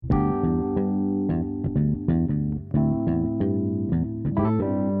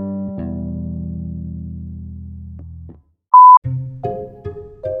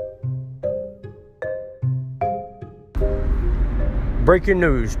Breaking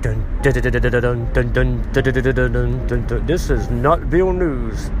news. Dun, dun, dun, dun, dun, dun, dun, dun, dun, dun, dun, dun, dun. This is Knoxville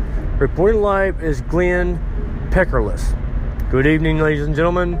News. Reporting live is Glenn Peckerless. Good evening, ladies and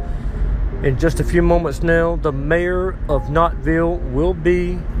gentlemen. In just a few moments now, the mayor of Knoxville will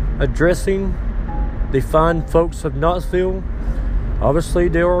be addressing the fine folks of Knoxville. Obviously,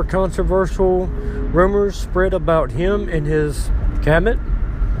 there are controversial rumors spread about him and his cabinet.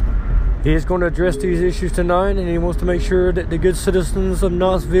 He is going to address these issues tonight, and he wants to make sure that the good citizens of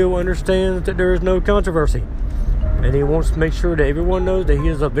Knoxville understand that there is no controversy. And he wants to make sure that everyone knows that he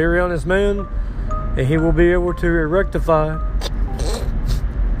is a very honest man, and he will be able to rectify,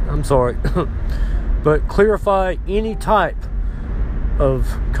 but clarify any type of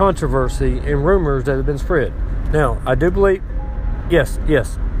controversy and rumors that have been spread. Now, I do believe, yes,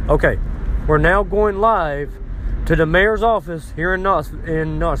 okay. We're now going live to the mayor's office here in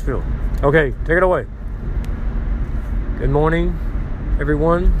Knoxville. Okay, take it away. Good morning,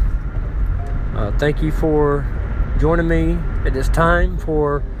 everyone. Thank you for joining me at this time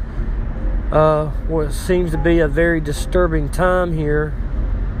for what seems to be a very disturbing time here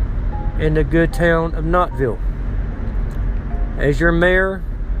in the good town of Knoxville. As your mayor,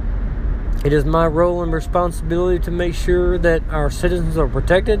 it is my role and responsibility to make sure that our citizens are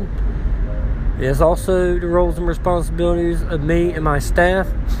protected. It is also the roles and responsibilities of me and my staff,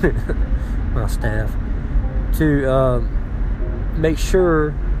 to make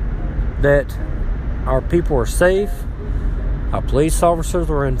sure that our people are safe, our police officers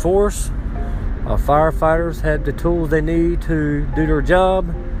are in force, our firefighters have the tools they need to do their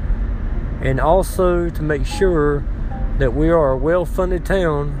job, and also to make sure that we are a well-funded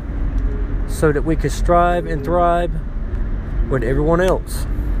town so that we can strive and thrive with everyone else.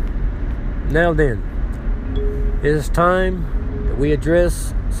 Now then, it is time that we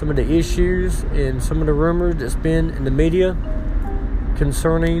address some of the issues and some of the rumors that's been in the media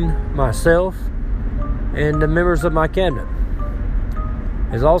concerning myself and the members of my cabinet.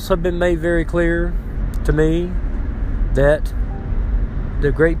 It has also been made very clear to me that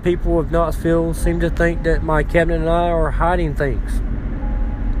the great people of Knoxville seem to think that my cabinet and I are hiding things.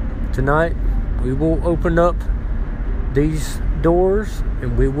 Tonight, we will open up these doors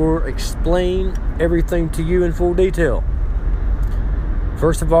and we will explain everything to you in full detail.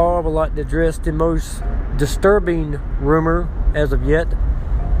 First of all, I would like to address the most disturbing rumor as of yet.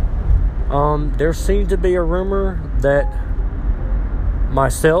 There seems to be a rumor that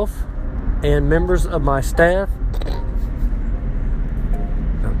myself and members of my staff,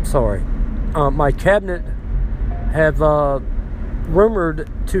 my cabinet have rumored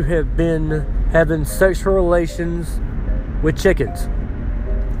to have been having sexual relations with chickens.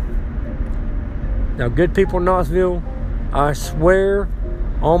 Now, good people in Knoxville, I swear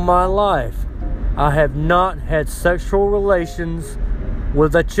on my life, I have not had sexual relations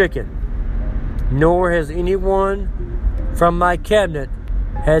with a chicken, nor has anyone from my cabinet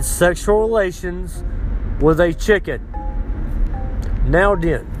had sexual relations with a chicken. Now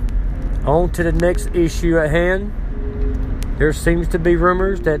then, on to the next issue at hand. There seems to be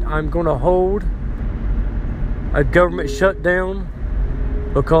rumors that I'm going to hold a government shutdown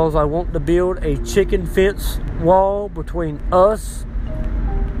because I want to build a chicken fence wall between us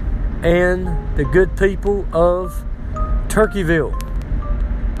and the good people of Turkeyville.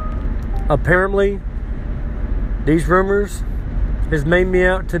 Apparently, these rumors has made me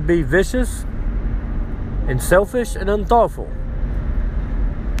out to be vicious and selfish and unthoughtful.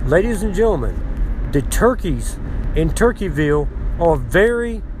 Ladies and gentlemen, the turkeys in Turkeyville are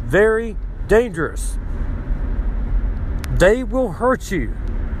very, very dangerous. They will hurt you.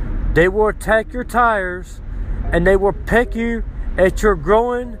 They will attack your tires, and they will peck you at your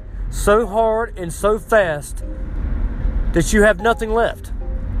groin so hard and so fast that you have nothing left.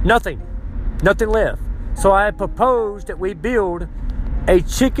 Nothing left. So I proposed that we build a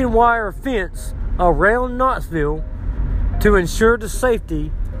chicken wire fence around Knoxville to ensure the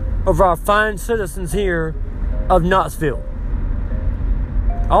safety of our fine citizens here of Knoxville.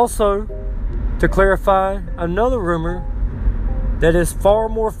 Also, to clarify another rumor that is far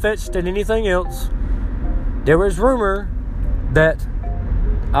more fetched than anything else, there is rumor that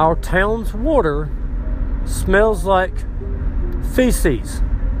our town's water smells like feces.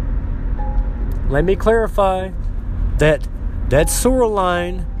 Let me clarify that that sewer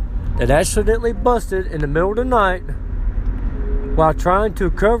line that accidentally busted in the middle of the night while trying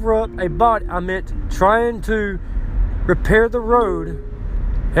to cover up trying to repair the road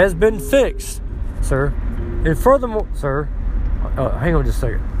has been fixed, sir. And furthermore, sir, hang on just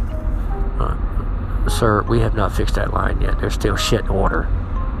a second. Sir, we have not fixed that line yet. There's still shit in water.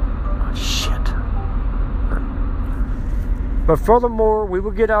 Oh, shit. But furthermore, we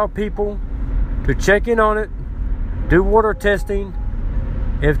will get our people to check in on it, do water testing.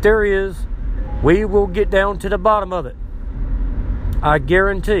 If there is, we will get down to the bottom of it. I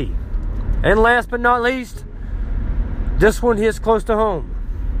guarantee. And last but not least, this one hits close to home.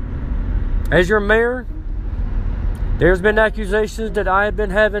 As your mayor, there's been accusations that I have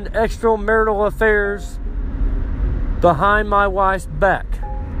been having extramarital affairs behind my wife's back.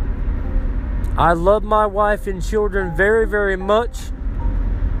 I love my wife and children very, very much,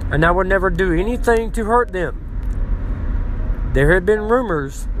 and I would never do anything to hurt them. There have been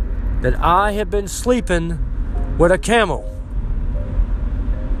rumors that I have been sleeping with a camel.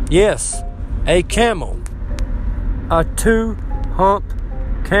 Yes, a camel. A 2-hump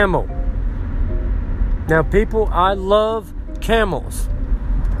camel. Now, people, I love camels,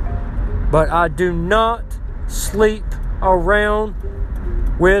 but I do not sleep around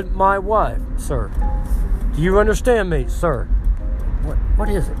with my wife, sir. Do you understand me, sir? What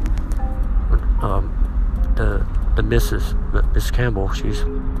is it? The Miss Campbell, she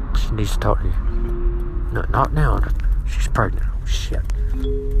needs to talk to you. No, not now. She's pregnant. Oh, shit.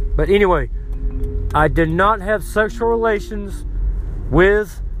 But anyway, I did not have sexual relations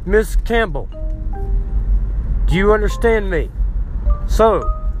with Miss Campbell. Do you understand me? So,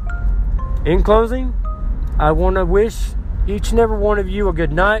 in closing, I want to wish each and every one of you a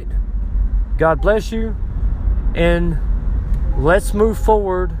good night. God bless you. And let's move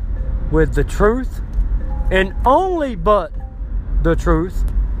forward with the truth and only but the truth.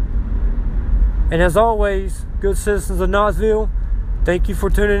 And as always, good citizens of Knoxville, thank you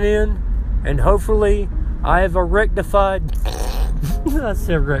for tuning in. And hopefully I have rectified I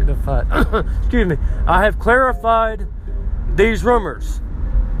said rectified. Excuse me. I have clarified these rumors.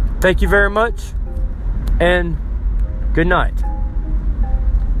 Thank you very much. And good night.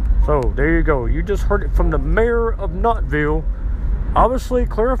 So, there you go. You just heard it from the mayor of Knoxville. Obviously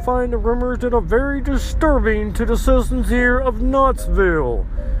clarifying the rumors that are very disturbing to the citizens here of Knoxville,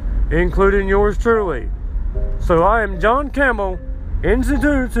 including yours truly. So, I am John Campbell,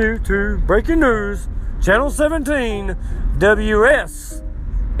 Institute to Breaking News, Channel 17, WSNN.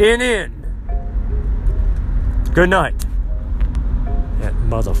 Good night. That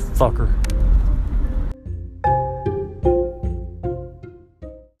motherfucker.